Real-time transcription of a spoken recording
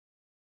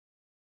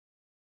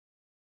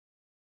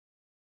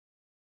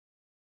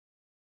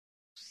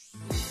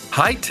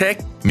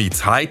High-tech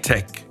meets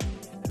high-tech.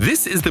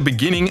 This is the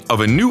beginning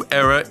of a new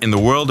era in the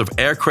world of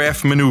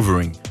aircraft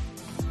maneuvering.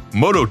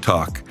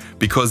 Mototok,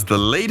 because the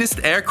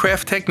latest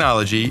aircraft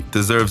technology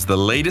deserves the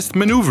latest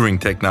maneuvering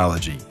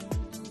technology.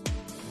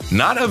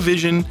 Not a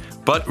vision,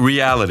 but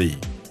reality.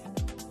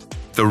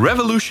 The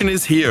revolution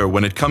is here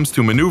when it comes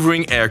to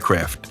maneuvering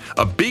aircraft,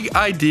 a big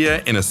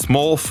idea in a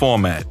small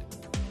format.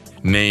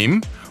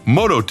 Name,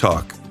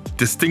 Mototok.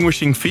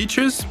 Distinguishing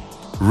features?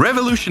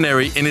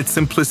 Revolutionary in its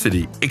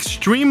simplicity,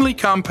 extremely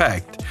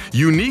compact,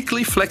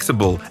 uniquely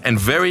flexible, and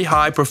very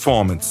high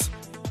performance.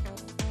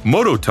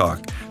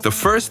 Mototok, the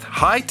first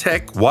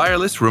high-tech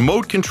wireless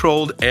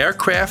remote-controlled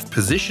aircraft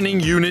positioning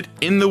unit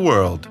in the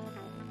world.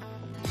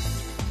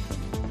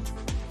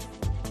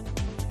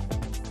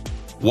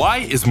 Why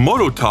is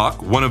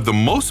Mototok one of the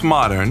most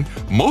modern,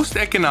 most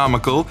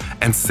economical,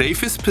 and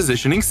safest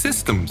positioning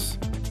systems?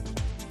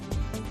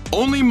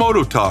 Only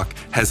Mototok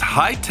has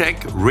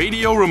high-tech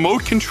radio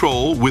remote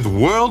control with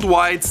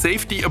worldwide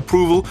safety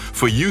approval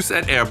for use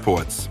at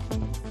airports.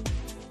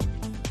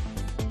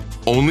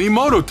 Only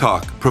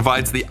Mototok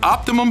provides the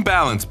optimum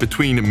balance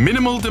between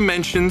minimal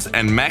dimensions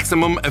and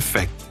maximum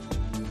effect.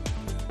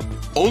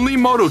 Only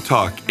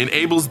Mototok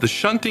enables the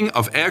shunting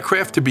of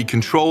aircraft to be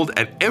controlled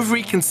at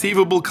every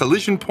conceivable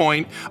collision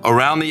point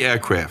around the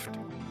aircraft.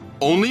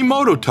 Only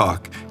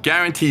Mototok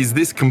guarantees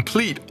this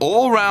complete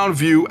all-round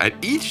view at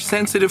each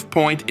sensitive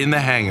point in the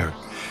hangar.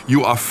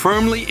 You are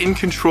firmly in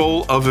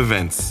control of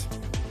events.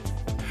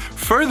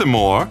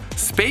 Furthermore,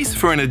 space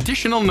for an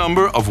additional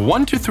number of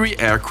 1 to 3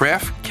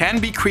 aircraft can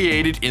be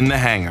created in the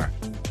hangar.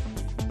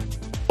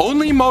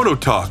 Only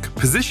Mototok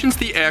positions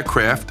the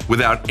aircraft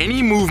without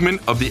any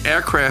movement of the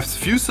aircraft's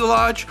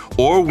fuselage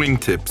or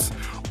wingtips.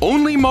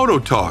 Only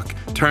Mototok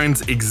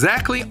turns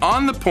exactly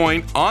on the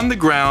point on the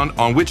ground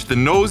on which the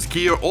nose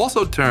gear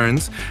also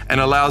turns and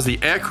allows the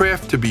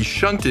aircraft to be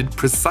shunted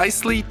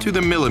precisely to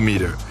the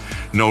millimeter.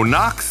 No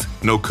knocks,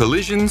 no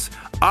collisions,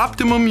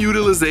 optimum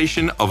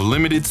utilization of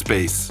limited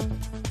space.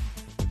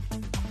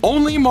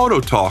 Only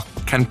Mototok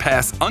can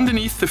pass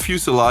underneath the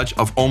fuselage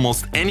of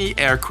almost any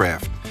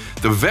aircraft.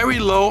 The very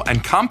low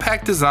and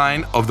compact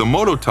design of the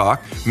Mototok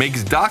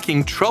makes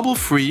docking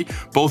trouble-free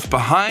both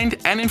behind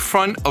and in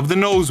front of the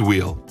nose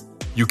wheel.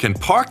 You can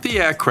park the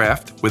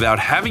aircraft without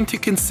having to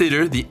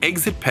consider the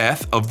exit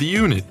path of the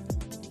unit.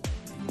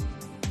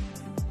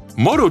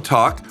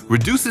 Mototok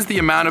reduces the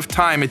amount of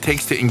time it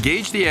takes to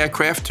engage the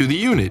aircraft to the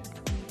unit.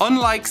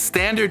 Unlike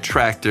standard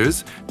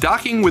tractors,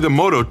 docking with a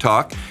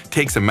Mototok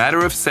takes a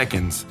matter of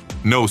seconds.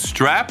 No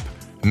strap,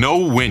 no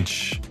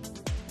winch.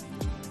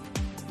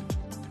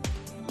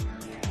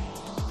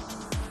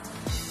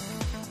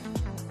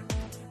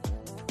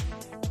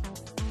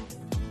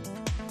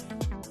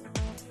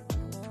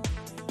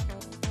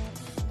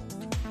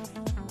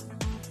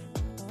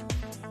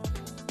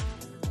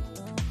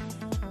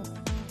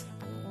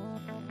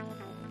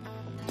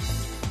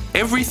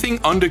 Everything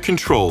under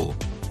control.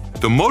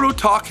 The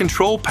Mototok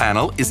control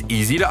panel is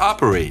easy to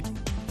operate.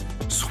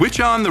 Switch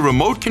on the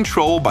remote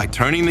control by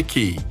turning the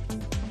key.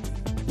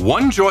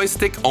 One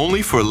joystick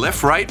only for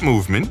left-right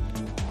movement.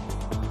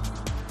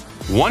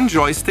 One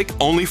joystick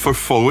only for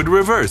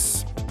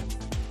forward-reverse.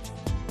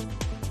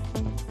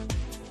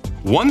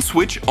 One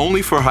switch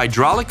only for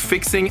hydraulic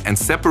fixing and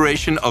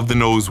separation of the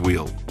nose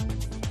wheel.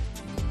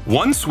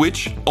 One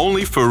switch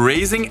only for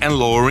raising and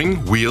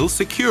lowering wheel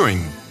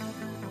securing.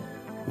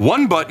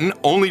 One button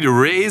only to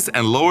raise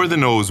and lower the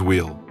nose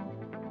wheel.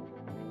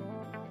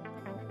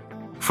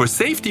 For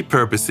safety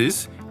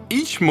purposes,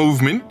 each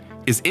movement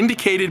is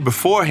indicated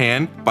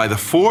beforehand by the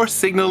 4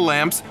 signal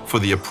lamps for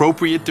the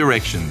appropriate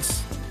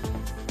directions.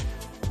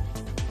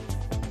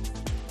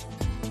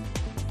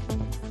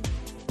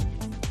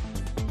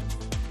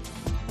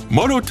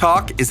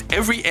 Mototok is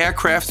every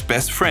aircraft's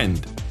best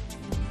friend.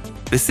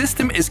 The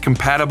system is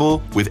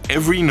compatible with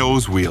every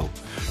nose wheel,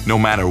 no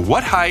matter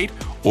what height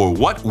or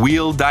what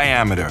wheel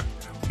diameter.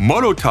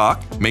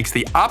 Mototok makes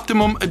the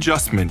optimum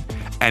adjustment,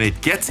 and it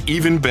gets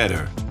even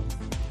better.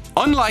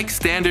 Unlike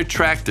standard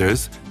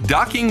tractors,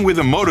 docking with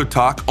a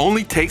Mototok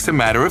only takes a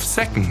matter of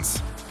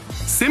seconds.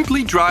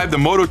 Simply drive the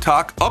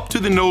Mototok up to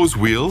the nose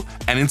wheel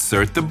and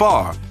insert the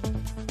bar.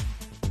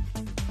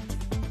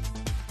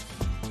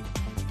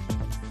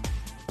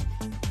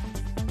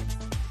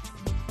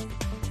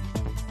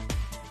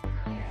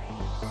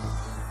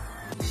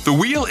 The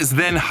wheel is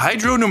then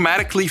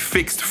hydropneumatically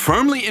fixed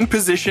firmly in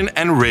position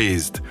and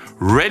raised,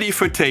 ready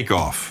for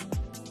takeoff.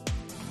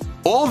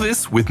 All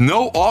this with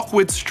no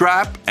awkward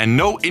strap and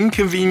no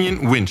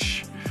inconvenient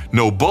winch.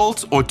 No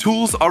bolts or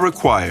tools are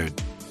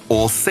required.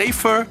 All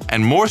safer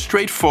and more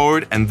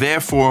straightforward and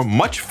therefore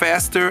much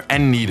faster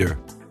and neater.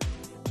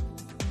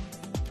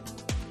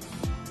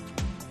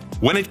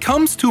 When it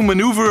comes to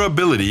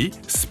maneuverability,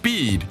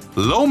 speed,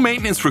 low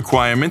maintenance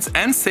requirements,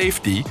 and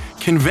safety,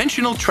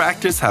 conventional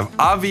tractors have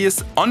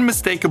obvious,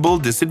 unmistakable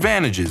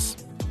disadvantages.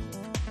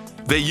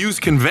 They use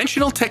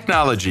conventional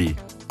technology,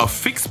 a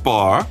fixed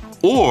bar,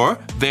 or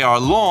they are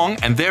long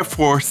and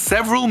therefore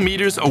several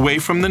meters away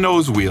from the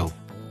nose wheel.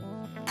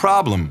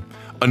 Problem: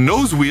 A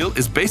nose wheel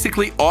is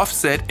basically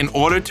offset in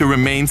order to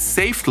remain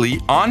safely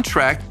on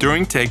track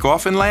during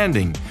takeoff and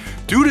landing.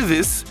 Due to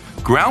this,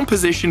 ground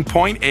position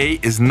point A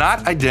is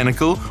not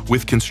identical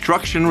with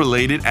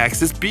construction-related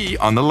axis B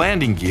on the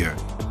landing gear.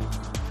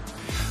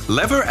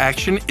 Lever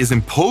action is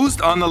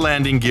imposed on the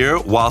landing gear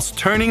whilst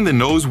turning the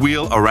nose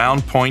wheel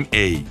around point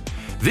A.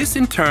 This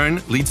in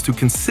turn leads to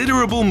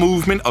considerable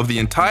movement of the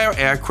entire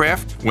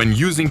aircraft when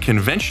using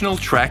conventional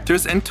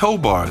tractors and tow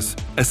bars,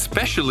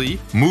 especially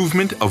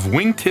movement of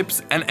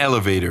wingtips and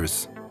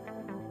elevators.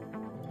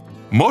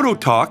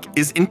 Mototok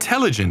is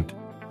intelligent.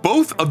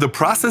 Both of the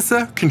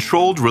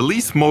processor-controlled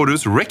release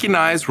motors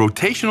recognize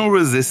rotational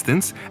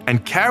resistance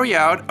and carry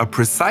out a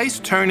precise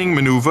turning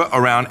maneuver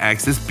around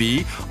axis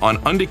B on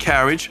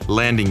undercarriage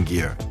landing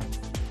gear.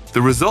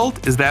 The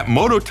result is that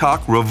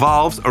Mototok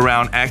revolves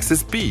around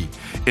axis B.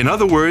 In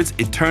other words,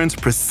 it turns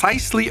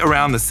precisely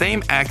around the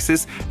same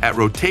axis at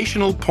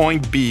rotational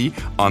point B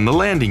on the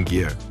landing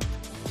gear.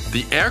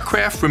 The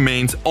aircraft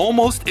remains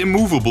almost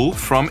immovable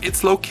from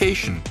its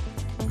location.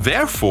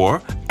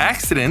 Therefore,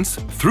 accidents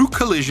through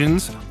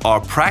collisions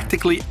are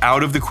practically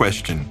out of the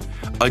question.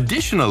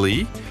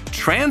 Additionally,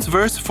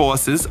 transverse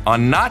forces are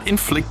not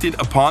inflicted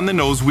upon the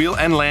nose wheel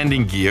and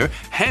landing gear,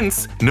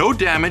 hence no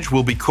damage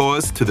will be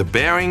caused to the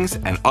bearings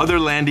and other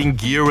landing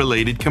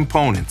gear-related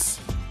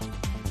components.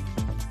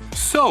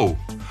 So,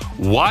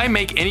 why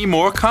make any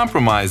more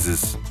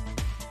compromises?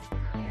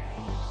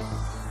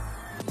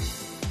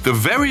 The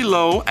very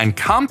low and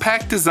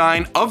compact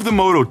design of the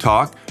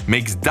Mototok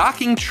makes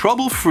docking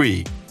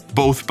trouble-free,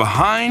 both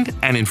behind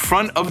and in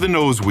front of the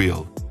nose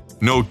wheel.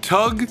 No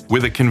tug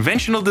with a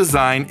conventional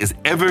design is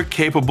ever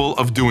capable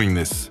of doing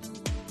this.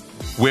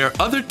 Where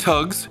other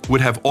tugs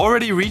would have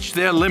already reached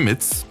their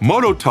limits,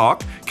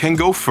 Mototok can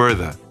go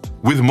further.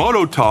 With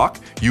Mototok,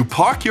 you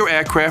park your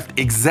aircraft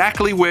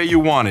exactly where you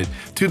want it,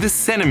 to the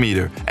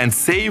centimeter, and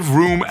save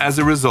room as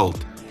a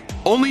result.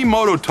 Only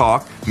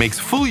Mototok makes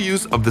full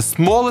use of the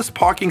smallest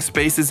parking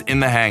spaces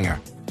in the hangar.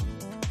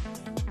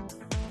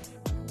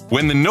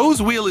 When the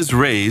nose wheel is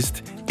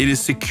raised, it is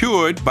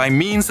secured by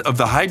means of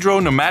the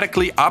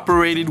hydro-pneumatically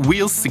operated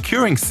wheel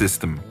securing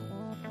system.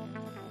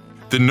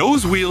 The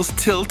nose wheels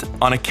tilt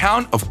on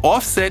account of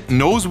offset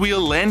nose wheel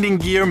landing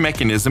gear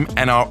mechanism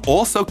and are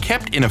also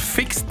kept in a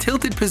fixed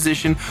tilted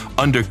position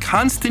under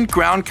constant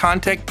ground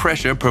contact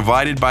pressure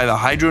provided by the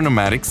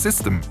hydro-pneumatic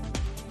system.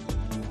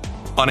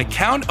 On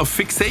account of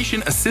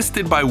fixation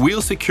assisted by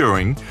wheel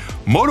securing,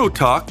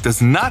 Mototok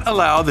does not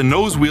allow the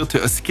nose wheel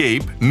to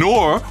escape,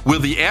 nor will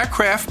the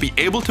aircraft be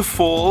able to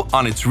fall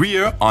on its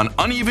rear on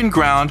uneven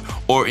ground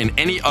or in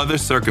any other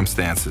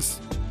circumstances.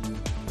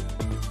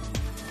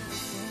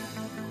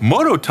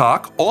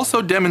 Mototok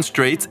also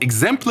demonstrates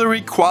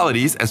exemplary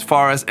qualities as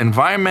far as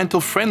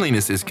environmental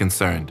friendliness is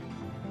concerned.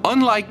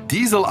 Unlike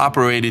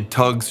diesel-operated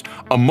tugs,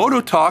 a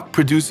Mototok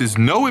produces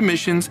no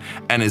emissions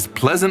and is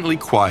pleasantly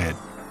quiet.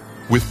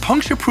 With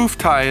puncture-proof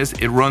tires,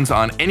 it runs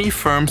on any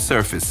firm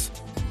surface.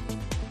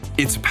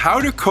 Its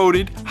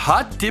powder-coated,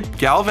 hot-dipped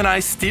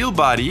galvanized steel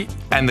body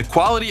and the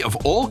quality of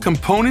all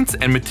components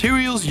and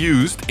materials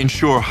used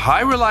ensure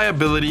high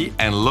reliability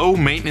and low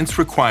maintenance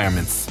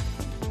requirements.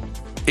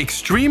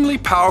 Extremely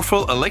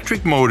powerful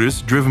electric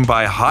motors driven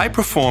by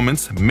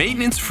high-performance,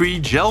 maintenance-free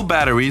gel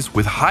batteries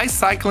with high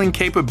cycling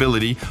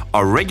capability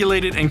are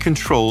regulated and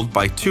controlled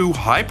by two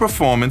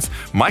high-performance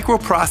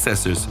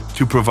microprocessors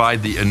to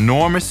provide the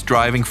enormous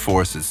driving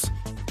forces.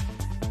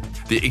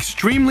 The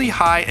extremely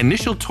high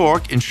initial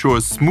torque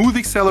ensures smooth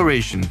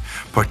acceleration,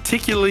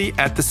 particularly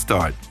at the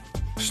start.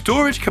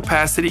 Storage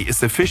capacity is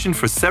sufficient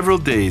for several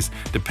days,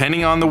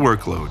 depending on the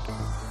workload.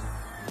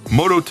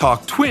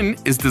 Mototok Twin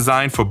is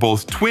designed for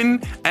both twin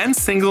and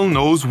single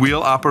nose wheel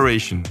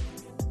operation.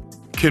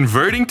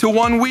 Converting to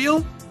one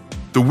wheel?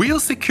 The wheel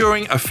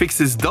securing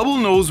affixes double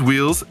nose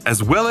wheels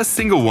as well as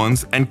single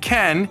ones and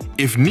can,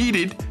 if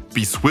needed,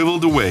 be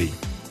swiveled away.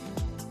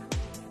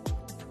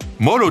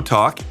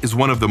 Mototok is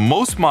one of the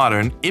most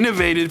modern,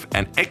 innovative,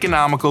 and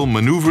economical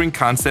maneuvering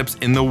concepts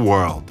in the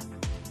world.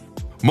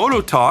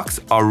 Mototoks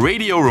are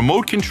radio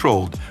remote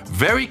controlled,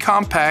 very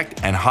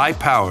compact and high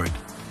powered.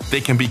 They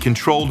can be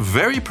controlled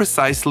very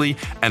precisely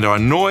and are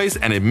noise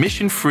and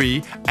emission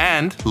free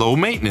and low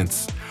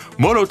maintenance.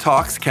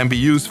 Mototoks can be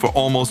used for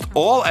almost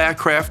all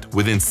aircraft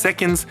within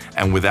seconds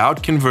and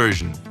without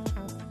conversion.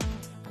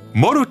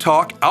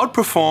 Mototok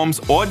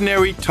outperforms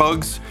ordinary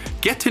tugs.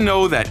 Get to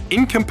know that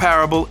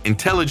incomparable,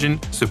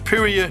 intelligent,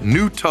 superior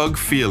new tug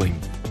feeling.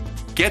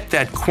 Get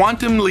that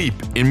quantum leap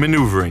in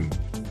maneuvering.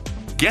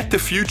 Get the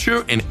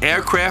future in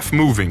aircraft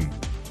moving.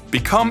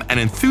 Become an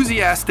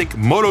enthusiastic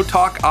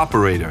Mototok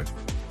operator.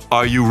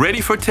 Are you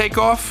ready for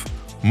takeoff?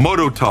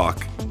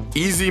 Mototok,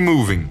 easy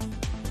moving.